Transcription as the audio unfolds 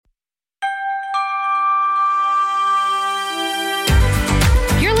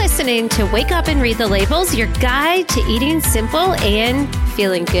listening to Wake Up and Read the Labels, your guide to eating simple and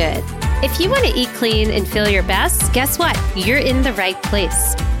feeling good. If you want to eat clean and feel your best, guess what? You're in the right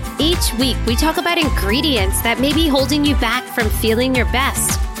place. Each week, we talk about ingredients that may be holding you back from feeling your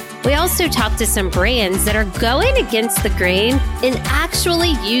best. We also talk to some brands that are going against the grain and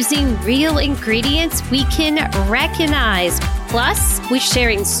actually using real ingredients we can recognize. Plus, we're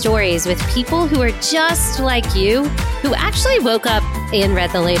sharing stories with people who are just like you, who actually woke up and read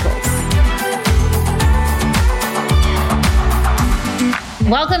the labels.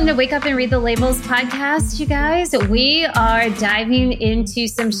 Welcome to Wake Up and Read the Labels podcast, you guys. We are diving into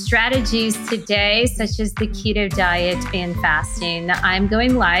some strategies today, such as the keto diet and fasting. I'm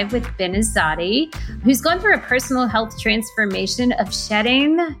going live with Ben Azadi, who's gone through a personal health transformation of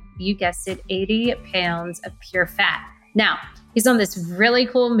shedding, you guessed it, 80 pounds of pure fat. Now, he's on this really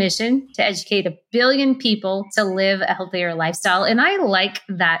cool mission to educate 1 billion people to live a healthier lifestyle. And I like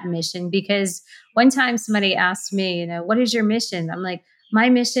that mission because one time somebody asked me, what is your mission? I'm like, my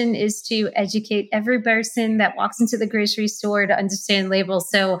mission is to educate every person that walks into the grocery store to understand labels.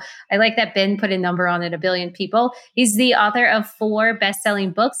 So I like that Ben put a number on it, 1 billion people. He's the author of 4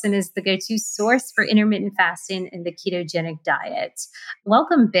 best-selling books and is the go-to source for intermittent fasting and the ketogenic diet.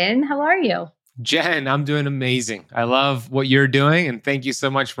 Welcome, Ben. How are you? Jen, I'm doing amazing. I love what you're doing, and thank you so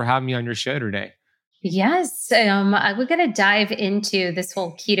much for having me on your show today. Yes, we're going to dive into this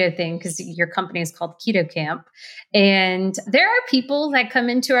whole keto thing because your company is called Keto Camp. And there are people that come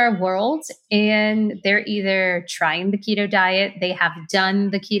into our world and they're either trying the keto diet, they have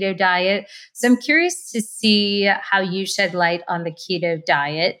done the keto diet. So I'm curious to see how you shed light on the keto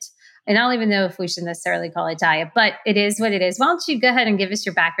diet. And I don't even know if we should necessarily call it diet, but it is what it is. Why don't you go ahead and give us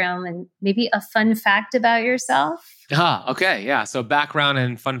your background and maybe a fun fact about yourself? Okay. Yeah. So background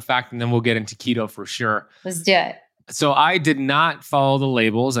and fun fact, and then we'll get into keto for sure. Let's do it. So I did not follow the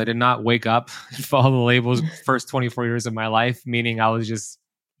labels. I did not wake up and follow the labels first 24 years of my life, meaning I was just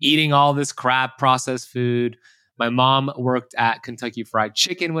eating all this crap, processed food. My mom worked at Kentucky Fried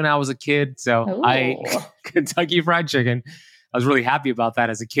Chicken when I was a kid. So Kentucky Fried Chicken. I was really happy about that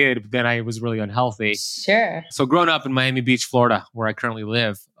as a kid, but then I was really unhealthy. Sure. So growing up in Miami Beach, Florida, where I currently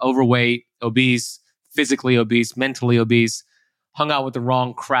live, overweight, obese, physically obese, mentally obese, hung out with the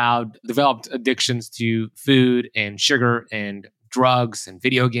wrong crowd, developed addictions to food and sugar and drugs and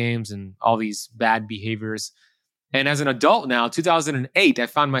video games and all these bad behaviors. And as an adult now, 2008, I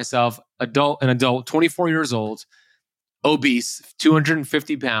found myself an adult, 24 years old, obese,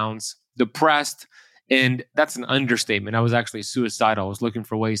 250 pounds, depressed. And that's an understatement. I was actually suicidal. I was looking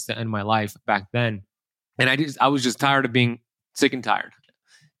for ways to end my life back then. And I was just tired of being sick and tired.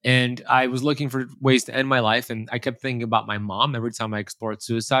 And I was looking for ways to end my life. And I kept thinking about my mom every time I explored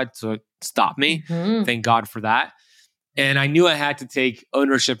suicide. So it stopped me. Mm-hmm. Thank God for that. And I knew I had to take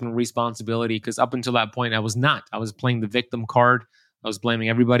ownership and responsibility because up until that point, I was not. I was playing the victim card. I was blaming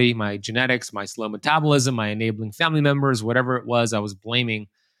everybody, my genetics, my slow metabolism, my enabling family members, whatever it was, I was blaming.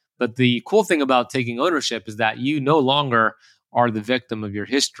 But the cool thing about taking ownership is that you no longer are the victim of your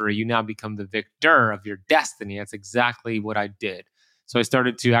history. You now become the victor of your destiny. That's exactly what I did. So I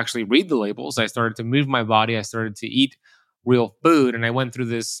started to actually read the labels. I started to move my body. I started to eat real food. And I went through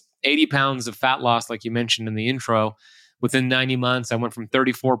this 80 pounds of fat loss, like you mentioned in the intro. Within 90 months, I went from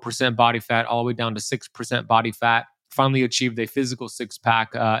 34% body fat all the way down to 6% body fat. Finally achieved a physical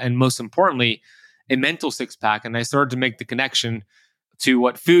six-pack, and most importantly, a mental six-pack. And I started to make the connection to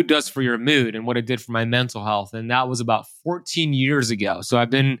what food does for your mood and what it did for my mental health. And that was about 14 years ago. So I've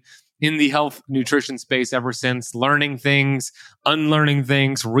been in the health nutrition space ever since, learning things, unlearning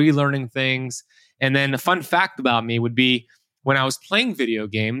things, relearning things. And then a fun fact about me would be when I was playing video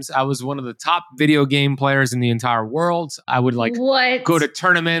games, I was one of the top video game players in the entire world. I would go to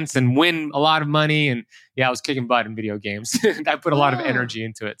tournaments and win a lot of money. And yeah, I was kicking butt in video games. I put a lot of energy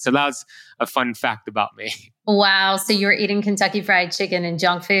into it. So that's a fun fact about me. Wow. So you were eating Kentucky Fried Chicken and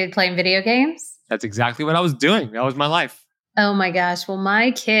junk food, playing video games? That's exactly what I was doing. That was my life. Oh my gosh. Well,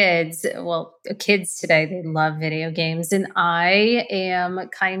 my kids today, they love video games. And I am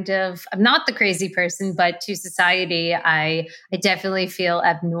I'm not the crazy person, but to society, I definitely feel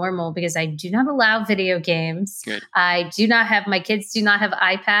abnormal because I do not allow video games. Good. My kids do not have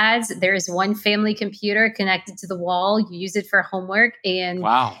iPads. There is one family computer connected to the wall. You use it for homework. And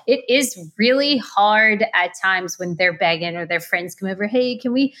wow, it is really hard at times when they're begging or their friends come over. Hey,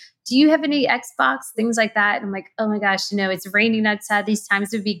 do you have any Xbox? Things like that. And I'm like, oh my gosh, it's raining outside. These times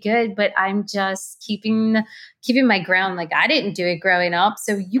would be good, but I'm just keeping my ground. Like I didn't do it growing up,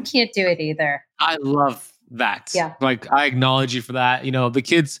 so you can't do it either. I love that. Yeah. Like, I acknowledge you for that. The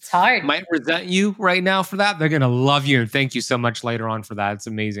kids It's hard. might resent you right now for that. They're going to love you and thank you so much later on for that. It's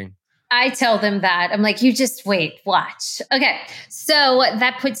amazing. I tell them that. I'm like, you just wait, watch. Okay. So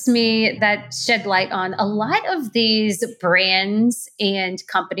that shed light on a lot of these brands and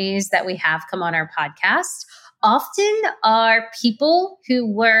companies that we have come on our podcast often are people who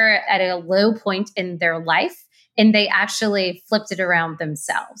were at a low point in their life and they actually flipped it around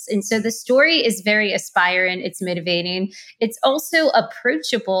themselves. And so the story is very aspiring. It's motivating. It's also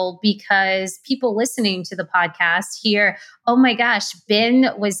approachable because people listening to the podcast hear, oh my gosh, Ben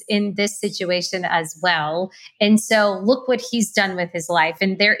was in this situation as well. And so look what he's done with his life.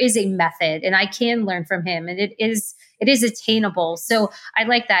 And there is a method and I can learn from him. And it is attainable. So I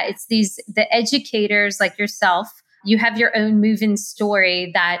like that. It's the educators like yourself. You have your own moving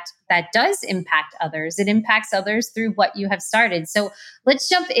story that does impact others. It impacts others through what you have started. So let's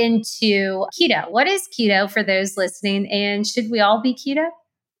jump into keto. What is keto for those listening? And should we all be keto?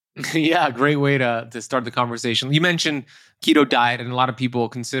 Yeah, great way to start the conversation. You mentioned keto diet, and a lot of people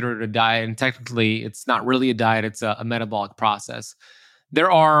consider it a diet. And technically, it's not really a diet. It's a metabolic process.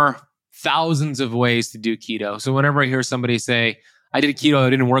 There are thousands of ways to do keto. So whenever I hear somebody say, I did keto, it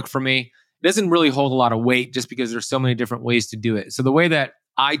didn't work for me, it doesn't really hold a lot of weight just because there's so many different ways to do it. So the way that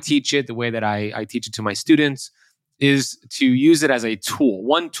I teach it, the way that I teach it to my students is to use it as a tool,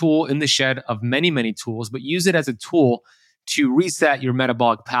 one tool in the shed of many, many tools, but use it as a tool to reset your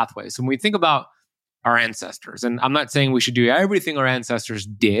metabolic pathway. So when we think about our ancestors, and I'm not saying we should do everything our ancestors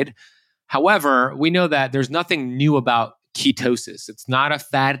did. However, we know that there's nothing new about ketosis. It's not a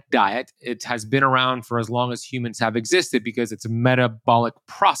fad diet. It has been around for as long as humans have existed because it's a metabolic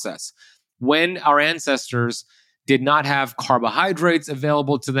process. When our ancestors did not have carbohydrates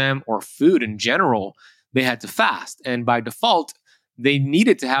available to them or food in general, they had to fast. And by default, they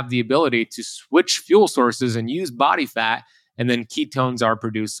needed to have the ability to switch fuel sources and use body fat. And then ketones are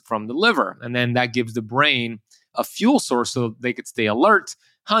produced from the liver. And then that gives the brain a fuel source so they could stay alert,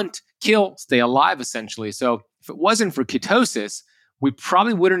 hunt, kill, stay alive, essentially. So if it wasn't for ketosis, we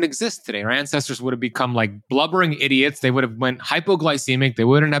probably wouldn't exist today. Our ancestors would have become like blubbering idiots. They would have went hypoglycemic. They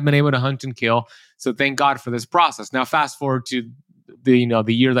wouldn't have been able to hunt and kill. So thank God for this process. Now, fast forward to the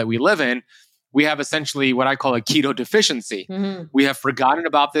year that we live in, we have essentially what I call a keto deficiency. Mm-hmm. We have forgotten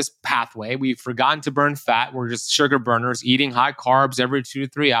about this pathway. We've forgotten to burn fat. We're just sugar burners, eating high carbs every 2 to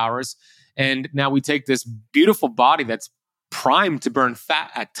 3 hours. And now we take this beautiful body that's primed to burn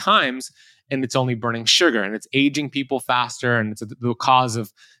fat at times, and it's only burning sugar, and it's aging people faster, and it's the cause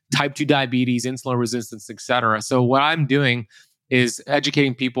of type 2 diabetes, insulin resistance, et cetera. So what I'm doing is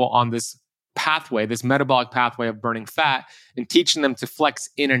educating people on this pathway, this metabolic pathway of burning fat, and teaching them to flex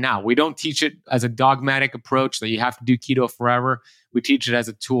in and out. We don't teach it as a dogmatic approach that you have to do keto forever. We teach it as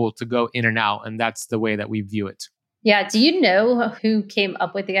a tool to go in and out, and that's the way that we view it. Yeah. Do you know who came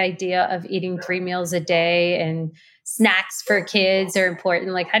up with the idea of eating 3 meals a day and snacks for kids are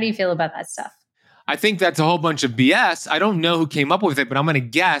important? Like, how do you feel about that stuff? I think that's a whole bunch of BS. I don't know who came up with it, but I'm going to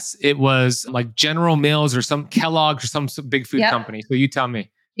guess it was like General Mills or some Kellogg's or some big food company. So you tell me.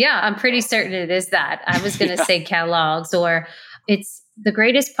 Yeah, I'm pretty certain it is that. I was going to say Kellogg's, or it's the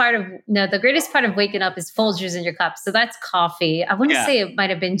greatest part of waking up is Folgers in your cup. So that's coffee. I want to say it might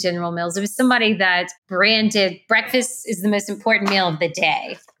have been General Mills. It was somebody that branded breakfast is the most important meal of the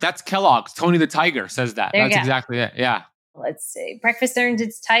day. That's Kellogg's. Tony the Tiger says that. That's exactly it. Yeah. Let's see. Breakfast earned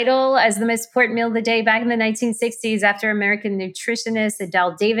its title as the most important meal of the day back in the 1960s after American nutritionist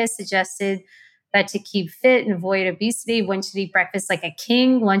Adele Davis suggested that to keep fit and avoid obesity, one should eat breakfast like a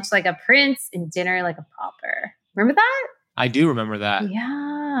king, lunch like a prince, and dinner like a pauper. Remember that? I do remember that.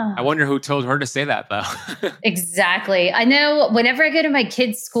 Yeah. I wonder who told her to say that, though. Exactly. I know whenever I go to my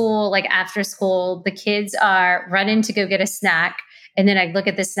kids' school, like after school, the kids are running to go get a snack. And then I look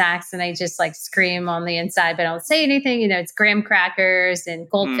at the snacks and I just like scream on the inside, but I don't say anything. It's graham crackers and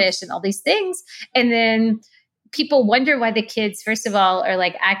goldfish and all these things. And then people wonder why the kids, first of all, are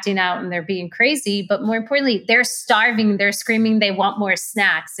like acting out and they're being crazy. But more importantly, they're starving, they're screaming, they want more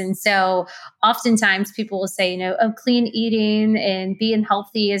snacks. And so oftentimes people will say, clean eating and being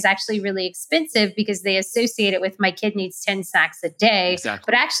healthy is actually really expensive because they associate it with my kid needs 10 snacks a day. Exactly.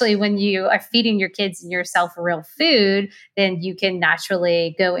 But actually, when you are feeding your kids and yourself real food, then you can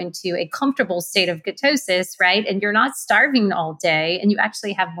naturally go into a comfortable state of ketosis, right? And you're not starving all day and you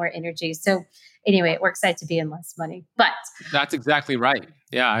actually have more energy. So anyway, it works out to be in less money, but that's exactly right.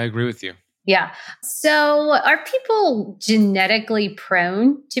 Yeah, I agree with you. Yeah. So are people genetically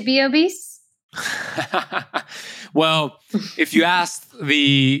prone to be obese? Well, if you ask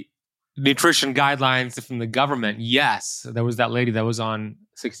the nutrition guidelines from the government, yes. There was that lady that was on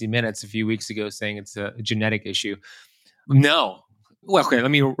 60 Minutes a few weeks ago saying it's a genetic issue. No. Well, okay,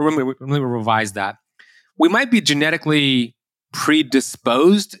 let me revise that. We might be genetically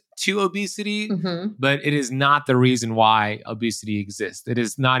predisposed to obesity, but it is not the reason why obesity exists. It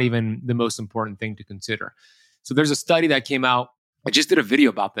is not even the most important thing to consider. So there's a study that came out. I just did a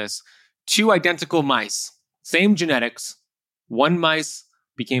video about this. 2 identical mice, same genetics. One mice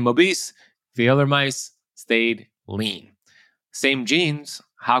became obese. The other mice stayed lean. Same genes.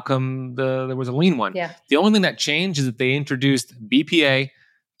 How come there was a lean one? Yeah. The only thing that changed is that they introduced BPA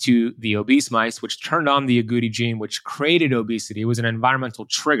to the obese mice, which turned on the agouti gene, which created obesity. It was an environmental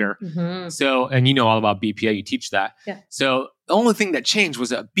trigger. So, and you know all about BPA, you teach that. Yeah. So the only thing that changed was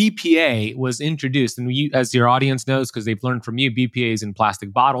that BPA was introduced. And you, as your audience knows, because they've learned from you, BPA is in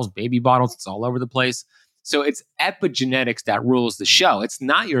plastic bottles, baby bottles, it's all over the place. So it's epigenetics that rules the show. It's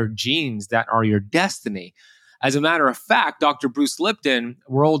not your genes that are your destiny. As a matter of fact, Dr. Bruce Lipton,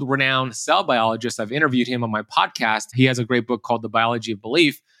 world-renowned cell biologist, I've interviewed him on my podcast. He has a great book called The Biology of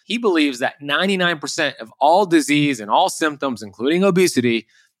Belief. He believes that 99% of all disease and all symptoms, including obesity,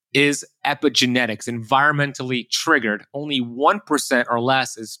 is epigenetics, environmentally triggered. Only 1% or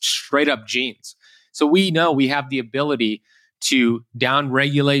less is straight up genes. So we know we have the ability to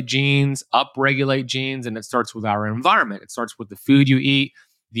downregulate genes, upregulate genes, and it starts with our environment. It starts with the food you eat,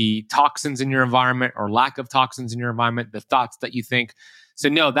 the toxins in your environment or lack of toxins in your environment, the thoughts that you think. So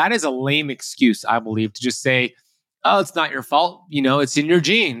no, that is a lame excuse, I believe, to just say, oh, it's not your fault. You know, it's in your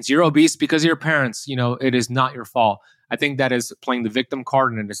genes. You're obese because of your parents. You know, it is not your fault. I think that is playing the victim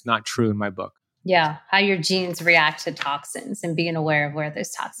card, and it's not true in my book. Yeah, how your genes react to toxins and being aware of where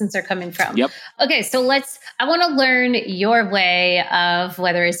those toxins are coming from. Yep. Okay, so I want to learn your way of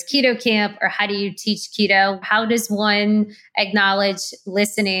whether it's keto camp or how do you teach keto? How does one acknowledge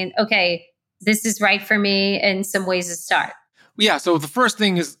listening, okay, this is right for me, and some ways to start? Yeah, so the first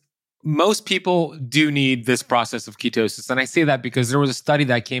thing is most people do need this process of ketosis. And I say that because there was a study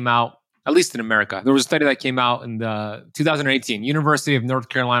that came out, at least in America, there was a study that came out in the 2018, University of North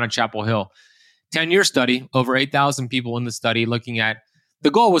Carolina, Chapel Hill. 10-year study, over 8,000 people in the study looking at, the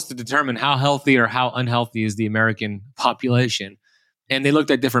goal was to determine how healthy or how unhealthy is the American population. And they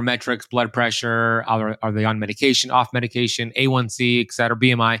looked at different metrics, blood pressure, are they on medication, off medication, A1C, et cetera,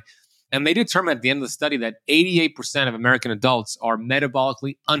 BMI. And they determined at the end of the study that 88% of American adults are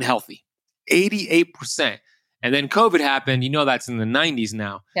metabolically unhealthy. 88%. And then COVID happened, you know that's in the 90s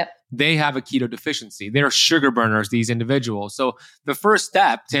now. Yep. They have a keto deficiency. They're sugar burners, these individuals. So the first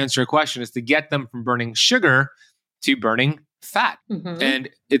step to answer your question is to get them from burning sugar to burning fat. And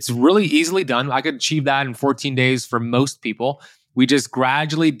it's really easily done. I could achieve that in 14 days for most people. We just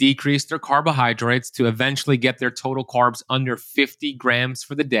gradually decrease their carbohydrates to eventually get their total carbs under 50 grams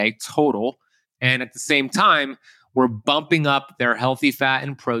for the day total. And at the same time, we're bumping up their healthy fat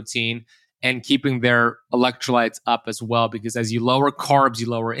and protein and keeping their electrolytes up as well. Because as you lower carbs, you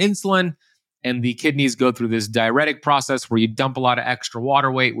lower insulin, and the kidneys go through this diuretic process where you dump a lot of extra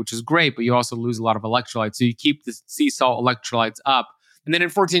water weight, which is great, but you also lose a lot of electrolytes. So you keep the sea salt electrolytes up. And then in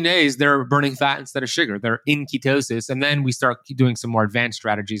 14 days, they're burning fat instead of sugar. They're in ketosis. And then we start doing some more advanced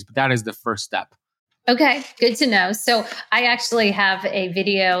strategies, but that is the first step. Okay, good to know. So I actually have a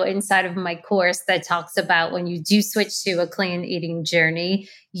video inside of my course that talks about when you do switch to a clean eating journey,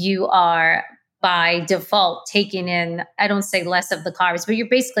 you are by default taking in, I don't say less of the carbs, but you're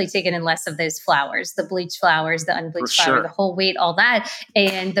basically taking in less of those flours, the bleached flours, the unbleached flour, the whole wheat, all that,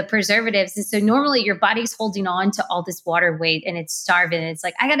 and the preservatives. And so normally your body's holding on to all this water weight and it's starving. And it's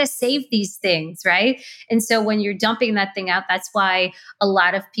like, I got to save these things, right? And so when you're dumping that thing out, that's why a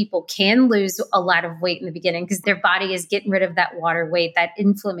lot of people can lose a lot of weight in the beginning because their body is getting rid of that water weight, that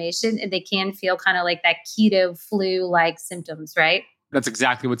inflammation, and they can feel kind of like that keto flu-like symptoms, right? That's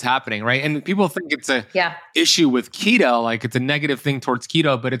exactly what's happening, right? And people think it's a issue with keto, like it's a negative thing towards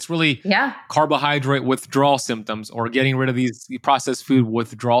keto, but it's really carbohydrate withdrawal symptoms or getting rid of these processed food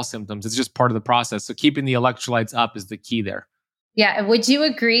withdrawal symptoms. It's just part of the process. So keeping the electrolytes up is the key there. Yeah. And would you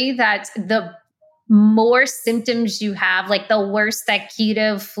agree that the more symptoms you have, like the worse that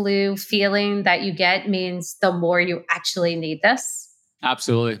keto flu feeling that you get means the more you actually need this?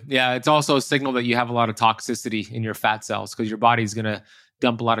 Absolutely. Yeah. It's also a signal that you have a lot of toxicity in your fat cells because your body's going to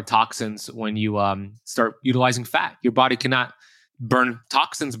dump a lot of toxins when you start utilizing fat. Your body cannot burn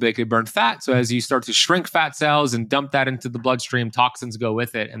toxins, but it can burn fat. So as you start to shrink fat cells and dump that into the bloodstream, toxins go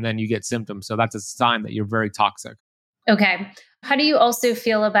with it, and then you get symptoms. So that's a sign that you're very toxic. Okay. How do you also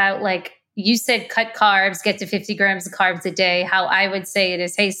feel about, like, you said cut carbs, get to 50 grams of carbs a day. How I would say it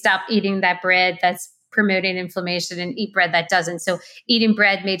is, hey, stop eating that bread that's promoting inflammation, and eat bread that doesn't. So eating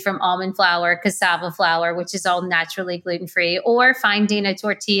bread made from almond flour, cassava flour, which is all naturally gluten-free, or finding a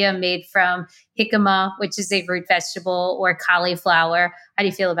tortilla made from jicama, which is a root vegetable, or cauliflower. How do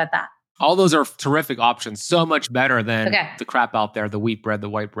you feel about that? All those are terrific options. So much better than Okay. the crap out there, the wheat bread, the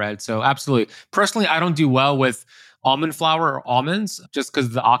white bread. So absolutely. Personally, I don't do well with almond flour or almonds just because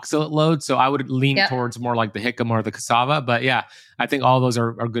of the oxalate load. So I would lean towards more like the jicama or the cassava. But yeah, I think all those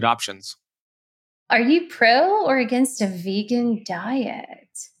are good options. Are you pro or against a vegan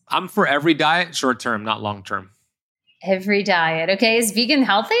diet? I'm for every diet, short term, not long term. Every diet. Okay. Is vegan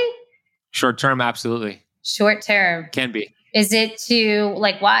healthy? Short term, absolutely. Short term. Can be. Is it to,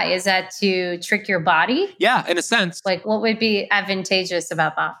 like, why? Is that to trick your body? Yeah, in a sense. Like, what would be advantageous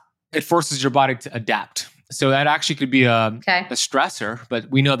about that? It forces your body to adapt. So that actually could be a stressor, but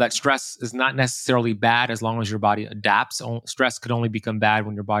we know that stress is not necessarily bad as long as your body adapts. Stress could only become bad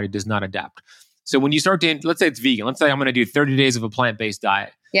when your body does not adapt. So when you start to, let's say it's vegan. Let's say I'm going to do 30 days of a plant-based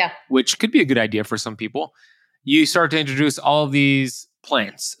diet, which could be a good idea for some people. You start to introduce all of these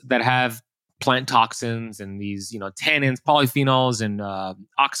plants that have plant toxins and these, tannins, polyphenols, and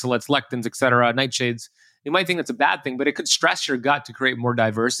oxalates, lectins, et cetera, nightshades. You might think it's a bad thing, but it could stress your gut to create more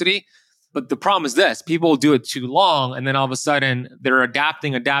diversity. But the problem is this: people do it too long, and then all of a sudden they're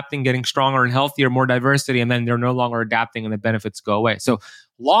adapting, getting stronger and healthier, more diversity, and then they're no longer adapting and the benefits go away. So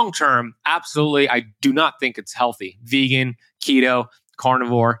long term, absolutely, I do not think it's healthy. Vegan, keto,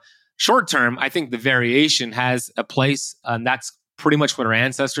 carnivore. Short term, I think the variation has a place, and that's pretty much what our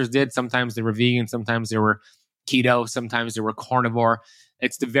ancestors did. Sometimes they were vegan, sometimes they were keto, sometimes they were carnivore.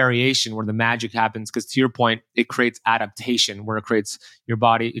 It's the variation where the magic happens, because to your point, it creates adaptation, where it creates your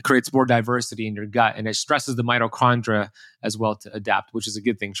body, it creates more diversity in your gut, and it stresses the mitochondria as well to adapt, which is a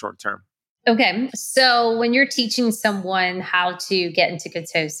good thing short term. Okay. So when you're teaching someone how to get into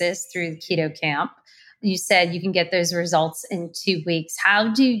ketosis through the keto camp, you said you can get those results in 2 weeks.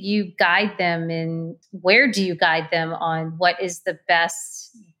 How do you guide them, and where do you guide them on what is the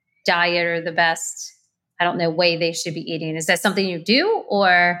best diet or the best, way they should be eating? Is that something you do,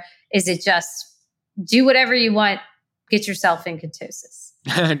 or is it just do whatever you want, get yourself in ketosis?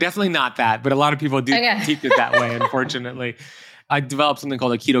 Definitely not that, but a lot of people do teach it that way, unfortunately. I developed something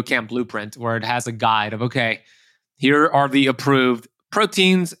called a Keto Camp Blueprint, where it has a guide of, okay, here are the approved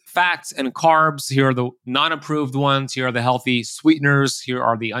proteins, fats, and carbs. Here are the non-approved ones. Here are the healthy sweeteners. Here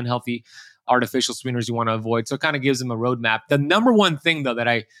are the unhealthy artificial sweeteners you want to avoid. So it kind of gives them a roadmap. The number one thing, though, that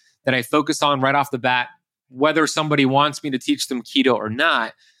I focus on right off the bat, whether somebody wants me to teach them keto or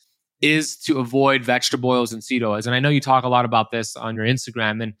not, is to avoid vegetable oils and seed oils. And I know you talk a lot about this on your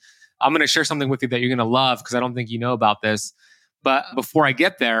Instagram, and I'm going to share something with you that you're going to love, because I don't think you know about this. But before I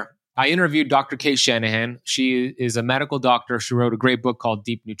get there, I interviewed Dr. Kate Shanahan. She is a medical doctor. She wrote a great book called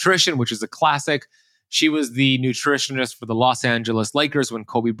Deep Nutrition, which is a classic. She was the nutritionist for the Los Angeles Lakers when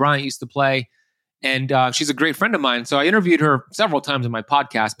Kobe Bryant used to play. And she's a great friend of mine. So I interviewed her several times in my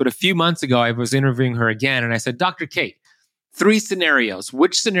podcast. But a few months ago, I was interviewing her again. And I said, Dr. Kate, 3 scenarios.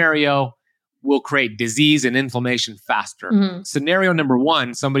 Which scenario will create disease and inflammation faster? Mm-hmm. Scenario number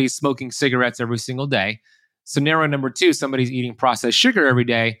 1, somebody's smoking cigarettes every single day. Scenario number 2, somebody's eating processed sugar every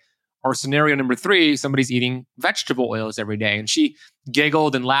day. Or scenario number 3, somebody's eating vegetable oils every day. And she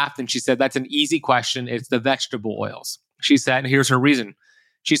giggled and laughed, and she said, that's an easy question. It's the vegetable oils. She said, here's her reason.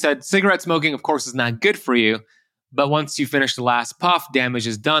 She said, cigarette smoking, of course, is not good for you. But once you finish the last puff, damage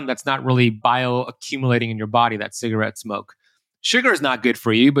is done. That's not really bioaccumulating in your body, that cigarette smoke. Sugar is not good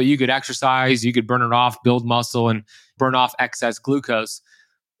for you, but you could exercise, you could burn it off, build muscle, and burn off excess glucose.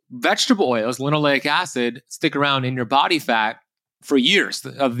 Vegetable oils, linoleic acid, stick around in your body fat for years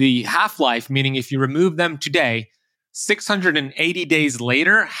of the half-life, meaning if you remove them today, 680 days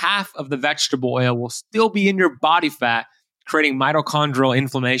later, half of the vegetable oil will still be in your body fat, creating mitochondrial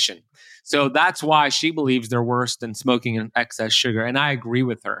inflammation. So that's why she believes they're worse than smoking and excess sugar. And I agree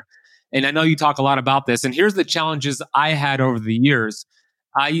with her. And I know you talk a lot about this. And here's the challenges I had over the years.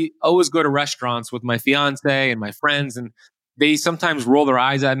 I always go to restaurants with my fiance and my friends, and they sometimes roll their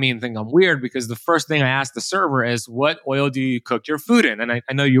eyes at me and think I'm weird, because the first thing I ask the server is, what oil do you cook your food in? And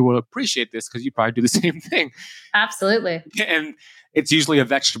I know you will appreciate this, because you probably do the same thing. Absolutely. And it's usually a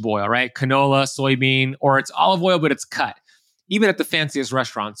vegetable oil, right? Canola, soybean, or it's olive oil, but it's cut, even at the fanciest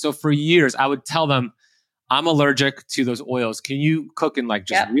restaurants. So for years, I would tell them, I'm allergic to those oils. Can you cook in like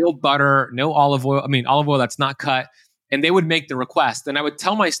just real butter, no olive oil? I mean, olive oil that's not cut. And they would make the request. And I would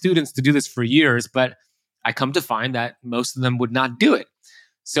tell my students to do this for years, but I come to find that most of them would not do it.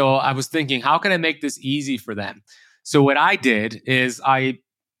 So I was thinking, how can I make this easy for them? So what I did is I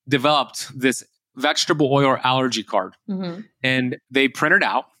developed this vegetable oil allergy card. Mm-hmm. And they print it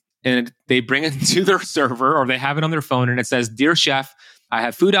out. and they bring it to their server or they have it on their phone and it says, "Dear chef, I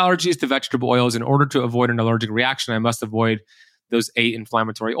have food allergies to vegetable oils. In order to avoid an allergic reaction, I must avoid those 8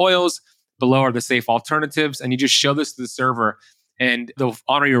 inflammatory oils. Below are the safe alternatives." And you just show this to the server and they'll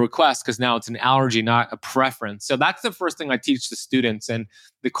honor your request because now it's an allergy, not a preference. So that's the first thing I teach the students. And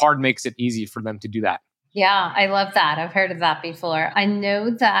the card makes it easy for them to do that. Yeah, I love that. I've heard of that before. I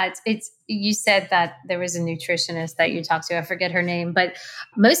know that you said that there was a nutritionist that you talked to. I forget her name, but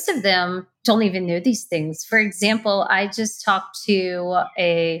most of them don't even know these things. For example, I just talked to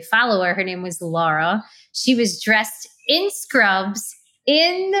a follower. Her name was Laura. She was dressed in scrubs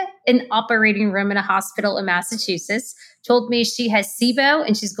in an operating room in a hospital in Massachusetts, told me she has SIBO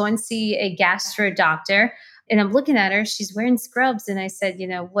and she's going to see a gastro doctor. And I'm looking at her, she's wearing scrubs. And I said,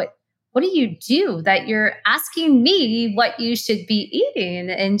 what do you do that you're asking me what you should be eating?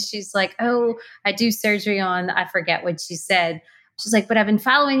 And she's like, "Oh, I do surgery on," I forget what she said. She's like, "But I've been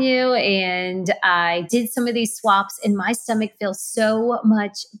following you and I did some of these swaps and my stomach feels so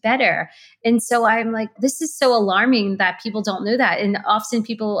much better." And so I'm like, this is so alarming that people don't know that. And often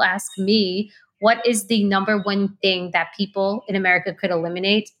people ask me, what is the number one thing that people in America could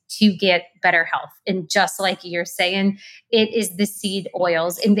eliminate to get better health? And just like you're saying, it is the seed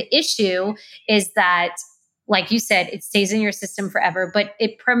oils. And the issue is that, like you said, it stays in your system forever, but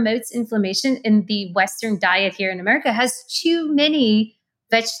it promotes inflammation. And the Western diet here in America has too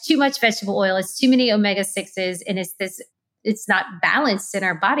much vegetable oil. It's too many omega-6s. And it's not balanced in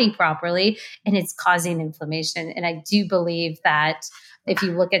our body properly. And it's causing inflammation. And I do believe that if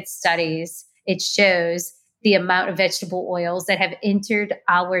you look at studies, it shows the amount of vegetable oils that have entered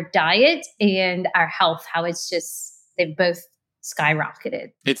our diet and our health, how they've both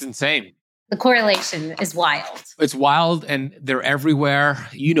skyrocketed. It's insane. The correlation is wild. It's wild and they're everywhere.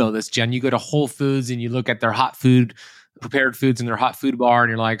 You know this, Jen. You go to Whole Foods and you look at their prepared foods in their hot food bar,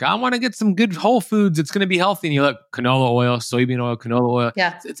 and you're like, "I want to get some good whole foods. It's going to be healthy." And you look, canola oil, soybean oil, canola oil.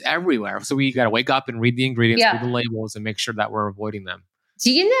 Yeah. It's everywhere. So we got to wake up and read the ingredients, read the labels, and make sure that we're avoiding them.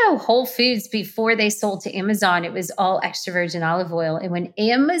 Do you know Whole Foods, before they sold to Amazon, it was all extra virgin olive oil. And when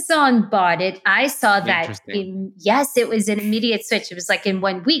Amazon bought it, I saw that, yes, it was an immediate switch. It was like in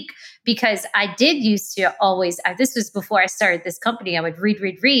 1 week, because I did used to this was before I started this company, I would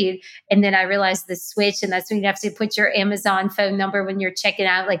read. And then I realized the switch, and that's when you have to put your Amazon phone number when you're checking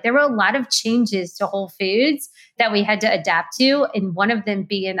out. Like, there were a lot of changes to Whole Foods that we had to adapt to. And one of them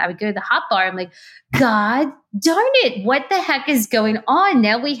being, I would go to the hot bar. I'm like, God darn it, what the heck is going on?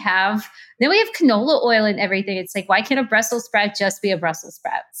 Now we have canola oil and everything. It's like, why can't a Brussels sprout just be a Brussels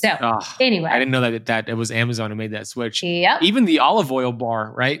sprout? So anyway. I didn't know that it was Amazon who made that switch. Yep. Even the olive oil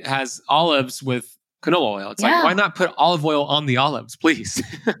bar, right, has olives with canola oil. It's like, why not put olive oil on the olives, please?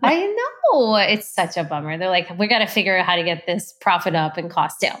 I know. It's such a bummer. They're like, we got to figure out how to get this profit up and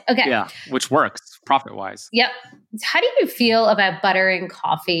cost down. Okay. Yeah, which works profit-wise. Yep. How do you feel about butter and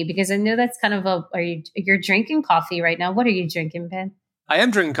coffee? Because I know that's kind of you're drinking coffee right now. What are you drinking, Ben? I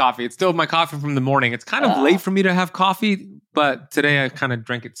am drinking coffee. It's still my coffee from the morning. It's kind of late for me to have coffee, but today I kind of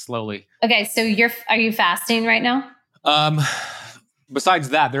drank it slowly. Okay, so are you fasting right now? Besides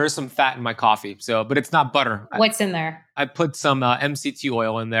that, there is some fat in my coffee, but it's not butter. What's in there? I put some MCT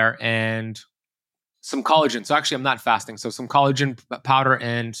oil in there and some collagen. So actually, I'm not fasting. So some collagen powder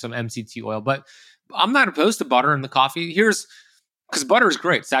and some MCT oil. But I'm not opposed to butter in the coffee. Because butter is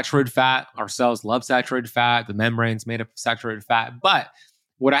great. Saturated fat. Our cells love saturated fat. The membrane's made up of saturated fat. But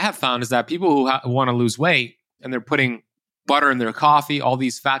what I have found is that people who want to lose weight and they're putting butter in their coffee, all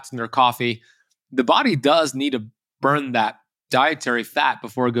these fats in their coffee, the body does need to burn that dietary fat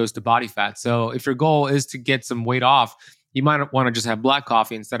before it goes to body fat. So if your goal is to get some weight off, you might want to just have black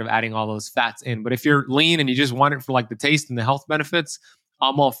coffee instead of adding all those fats in. But if you're lean and you just want it for like the taste and the health benefits,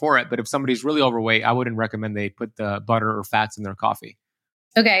 I'm all for it. But if somebody's really overweight, I wouldn't recommend they put the butter or fats in their coffee.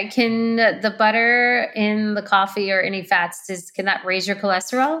 Okay. Can the butter in the coffee or any fats, can that raise your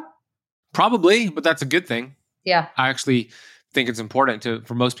cholesterol? Probably, but that's a good thing. Yeah. I actually think it's important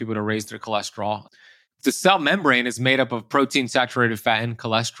for most people to raise their cholesterol. The cell membrane is made up of protein, saturated fat, and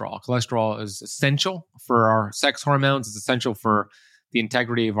cholesterol. Cholesterol is essential for our sex hormones. It's essential for the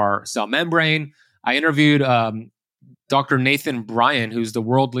integrity of our cell membrane. I interviewed Dr. Nathan Bryan, who's the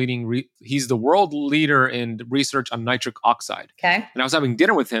world leader in research on nitric oxide. Okay. And I was having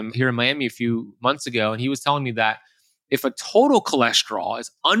dinner with him here in Miami a few months ago, and he was telling me that if a total cholesterol is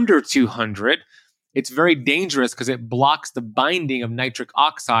under 200, it's very dangerous because it blocks the binding of nitric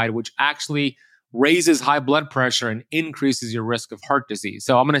oxide, which actually raises high blood pressure and increases your risk of heart disease.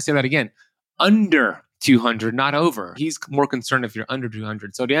 So I'm going to say that again, under 200, not over. He's more concerned if you're under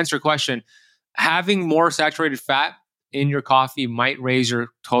 200. So to answer your question, having more saturated fat in your coffee might raise your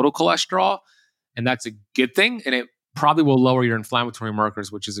total cholesterol, and that's a good thing. And it probably will lower your inflammatory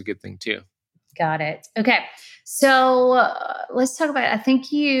markers, which is a good thing too. Got it. Okay. So let's talk about, I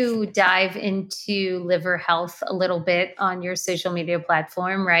think you dive into liver health a little bit on your social media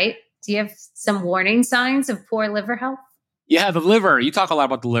platform, right? Do you have some warning signs of poor liver health? Yeah, the liver. You talk a lot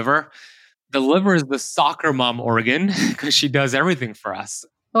about the liver. The liver is the soccer mom organ because she does everything for us.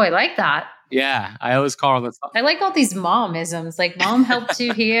 Oh, I like that. Yeah, I always call her the. I like all these momisms, like mom helped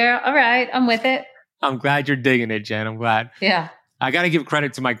you here. All right, I'm with it. I'm glad you're digging it, Jen. I'm glad. Yeah. I got to give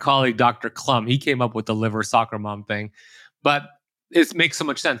credit to my colleague, Dr. Klum. He came up with the liver soccer mom thing. But it makes so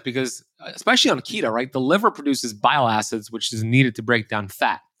much sense because, especially on keto, right? The liver produces bile acids, which is needed to break down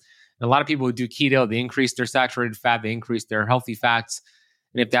fat. And a lot of people who do keto, they increase their saturated fat, they increase their healthy fats.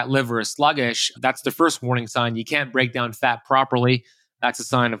 And if that liver is sluggish, that's the first warning sign. You can't break down fat properly. That's a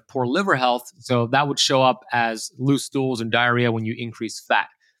sign of poor liver health. So that would show up as loose stools and diarrhea when you increase fat.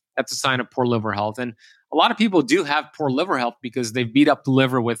 That's a sign of poor liver health. And a lot of people do have poor liver health because they've beat up the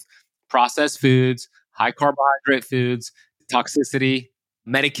liver with processed foods, high carbohydrate foods, toxicity,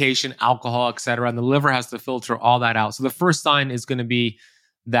 medication, alcohol, etc. And the liver has to filter all that out. So the first sign is going to be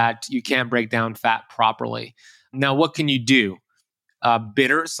that you can't break down fat properly. Now, what can you do?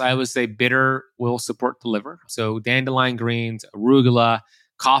 Bitters, I always say bitter will support the liver. So dandelion greens, arugula,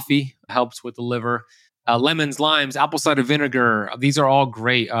 coffee helps with the liver. Lemons, limes, apple cider vinegar, these are all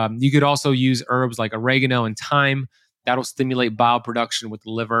great. You could also use herbs like oregano and thyme. That'll stimulate bile production with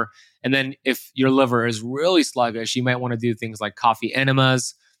the liver. And then if your liver is really sluggish, you might want to do things like coffee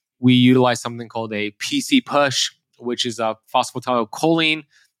enemas. We utilize something called a PC push, which is a phosphatidylcholine.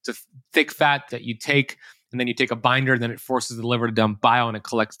 It's a thick fat that you take, and then you take a binder, then it forces the liver to dump bile and it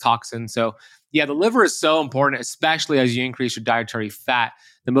collects toxins. So yeah, the liver is so important, especially as you increase your dietary fat.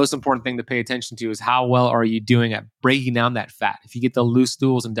 The most important thing to pay attention to is how well are you doing at breaking down that fat. If you get the loose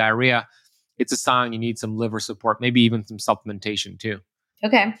stools and diarrhea, it's a sign you need some liver support, maybe even some supplementation too.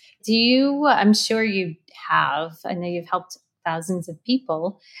 Okay. I'm sure you have, I know you've helped thousands of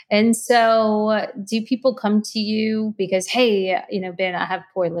people. And so do people come to you because, hey, Ben, I have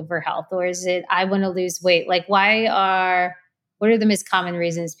poor liver health, or is it, I want to lose weight? Like what are the most common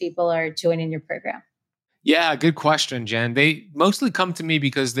reasons people are joining your program? Yeah, good question, Jen. They mostly come to me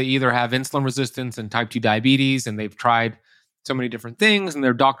because they either have insulin resistance and type 2 diabetes, and they've tried so many different things, and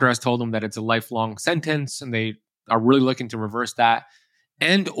their doctor has told them that it's a lifelong sentence, and they are really looking to reverse that,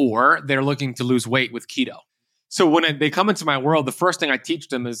 and or they're looking to lose weight with keto. So when they come into my world, the first thing I teach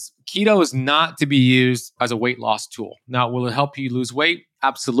them is keto is not to be used as a weight loss tool. Now, will it help you lose weight?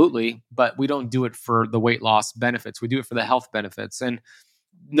 Absolutely, but we don't do it for the weight loss benefits. We do it for the health benefits. And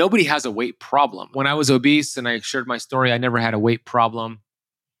nobody has a weight problem. When I was obese and I shared my story, I never had a weight problem.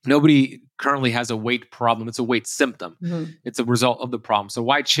 Nobody currently has a weight problem. It's a weight symptom. Mm-hmm. It's a result of the problem. So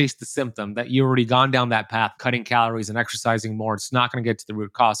why chase the symptom that you already gone down that path, cutting calories and exercising more? It's not going to get to the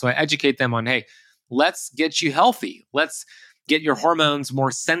root cause. So I educate them on, hey, let's get you healthy. Let's get your hormones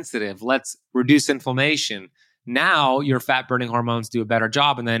more sensitive. Let's reduce inflammation. Now your fat burning hormones do a better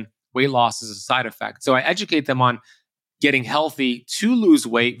job. And then weight loss is a side effect. So I educate them on getting healthy to lose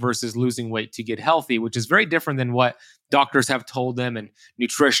weight versus losing weight to get healthy, which is very different than what doctors have told them and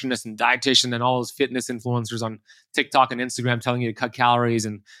nutritionists and dietitians and all those fitness influencers on TikTok and Instagram telling you to cut calories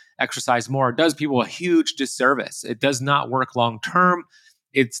and exercise more. It does people a huge disservice. It does not work long term.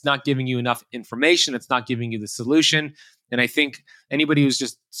 It's not giving you enough information. It's not giving you the solution. And I think anybody who's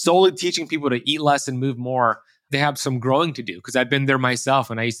just solely teaching people to eat less and move more, they have some growing to do, because I've been there myself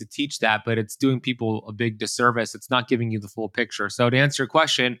and I used to teach that, but it's doing people a big disservice. It's not giving you the full picture. So to answer your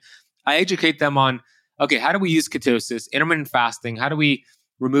question, I educate them on, okay, how do we use ketosis, intermittent fasting? How do we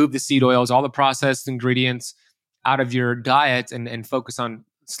remove the seed oils, all the processed ingredients out of your diet and focus on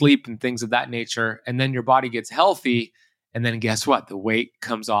sleep and things of that nature? And then your body gets healthy. And then guess what? The weight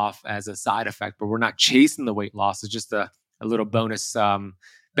comes off as a side effect, but we're not chasing the weight loss. It's just a little bonus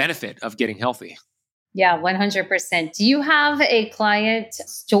benefit of getting healthy. Yeah, 100%. Do you have a client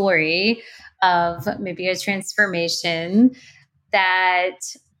story of maybe a transformation that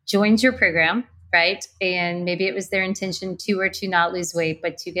joined your program, right? And maybe it was their intention to or to not lose weight,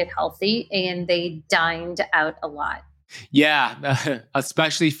 but to get healthy, and they dined out a lot? Yeah,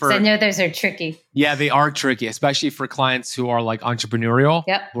 especially for... I know those are tricky. Yeah, they are tricky, especially for clients who are like entrepreneurial,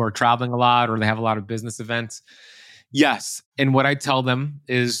 yep, who are traveling a lot or they have a lot of business events. Yes. And what I tell them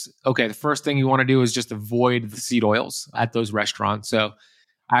is, okay, the first thing you want to do is just avoid the seed oils at those restaurants. So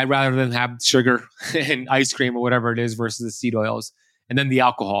I'd rather than have sugar and ice cream or whatever it is versus the seed oils, and then the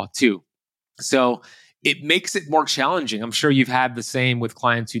alcohol too. So it makes it more challenging. I'm sure you've had the same with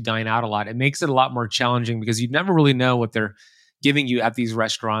clients who dine out a lot. It makes it a lot more challenging because you never really know what they're giving you at these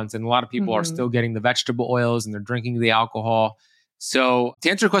restaurants. And a lot of people are still getting the vegetable oils and they're drinking the alcohol. So to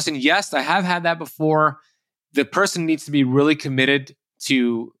answer your question, yes, I have had that before. The person needs to be really committed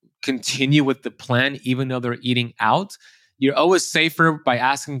to continue with the plan, even though they're eating out. You're always safer by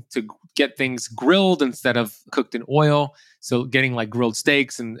asking to get things grilled instead of cooked in oil. So getting like grilled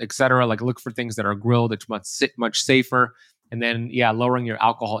steaks and et cetera, like look for things that are grilled. It's much safer. And then, lowering your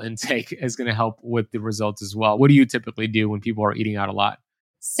alcohol intake is going to help with the results as well. What do you typically do when people are eating out a lot?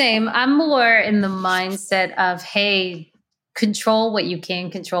 Same. I'm more in the mindset of, hey, control what you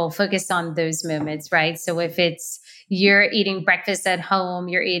can control. Focus on those moments, right? So if it's you're eating breakfast at home,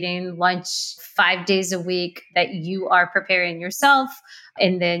 you're eating lunch 5 days a week that you are preparing yourself,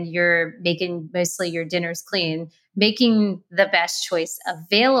 and then you're making mostly your dinners clean, making the best choice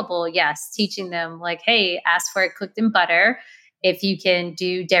available. Yes, teaching them like, hey, ask for it cooked in butter. If you can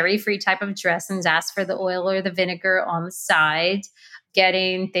do dairy-free type of dressings, ask for the oil or the vinegar on the side.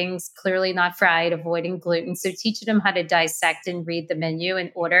 Getting things clearly not fried, avoiding gluten. So teaching them how to dissect and read the menu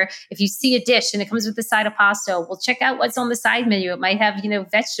and order. If you see a dish and it comes with a side of pasta, well, check out what's on the side menu. It might have,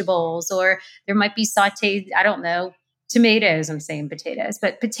 vegetables, or there might be sauteed, I don't know, tomatoes. I'm saying potatoes,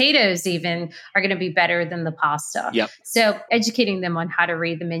 but potatoes even are going to be better than the pasta. Yep. So educating them on how to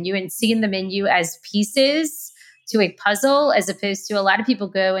read the menu and seeing the menu as pieces to a puzzle, as opposed to a lot of people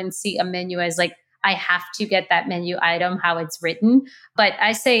go and see a menu as like, I have to get that menu item, how it's written. But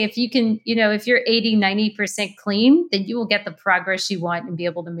I say if you can, if you're 80, 90% clean, then you will get the progress you want and be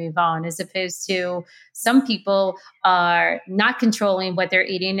able to move on, as opposed to some people are not controlling what they're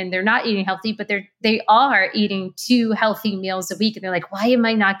eating and they're not eating healthy, but they are eating 2 healthy meals a week. And they're like, why am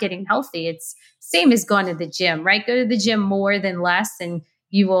I not getting healthy? It's same as going to the gym, right? Go to the gym more than less and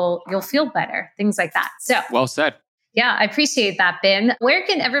you'll feel better, things like that. So well said. Yeah, I appreciate that, Ben. Where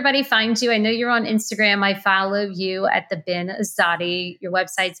can everybody find you? I know you're on Instagram. I follow you at the Ben Azadi. Your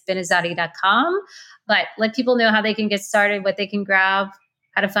website's benazadi.com. But let people know how they can get started, what they can grab,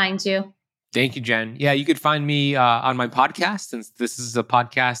 how to find you. Thank you, Jen. Yeah, you could find me on my podcast. Since this is a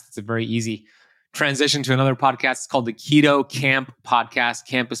podcast, it's a very easy transition to another podcast. It's called the Keto Camp Podcast.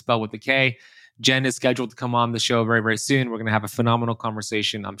 Camp is spelled with a K. Jen is scheduled to come on the show very, very soon. We're going to have a phenomenal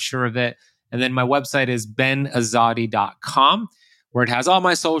conversation. I'm sure of it. And then my website is benazadi.com, where it has all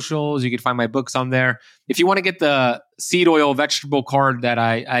my socials. You can find my books on there. If you want to get the seed oil vegetable card that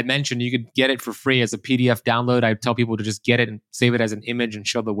I mentioned, you could get it for free as a PDF download. I tell people to just get it and save it as an image and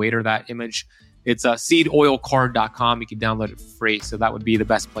show the waiter that image. It's seedoilcard.com. You can download it for free. So that would be the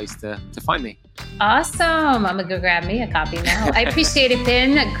best place to find me. Awesome. I'm going to go grab me a copy now. I appreciate it,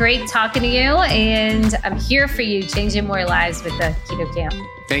 Ben. Great talking to you. And I'm here for you, changing more lives with the Keto Camp.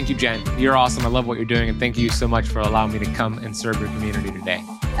 Thank you, Jen. You're awesome. I love what you're doing. And thank you so much for allowing me to come and serve your community today.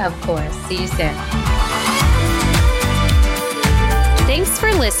 Of course. See you soon. Thanks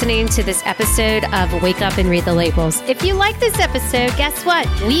for listening to this episode of Wake Up and Read the Labels. If you like this episode, guess what?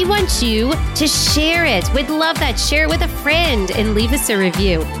 We want you to share it. We'd love that. Share it with a friend and leave us a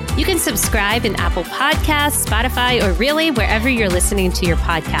review. You can subscribe in Apple Podcasts, Spotify, or really wherever you're listening to your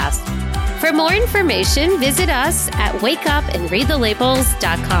podcast. For more information, visit us at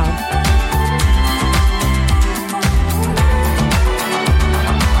wakeupandreadthelabels.com.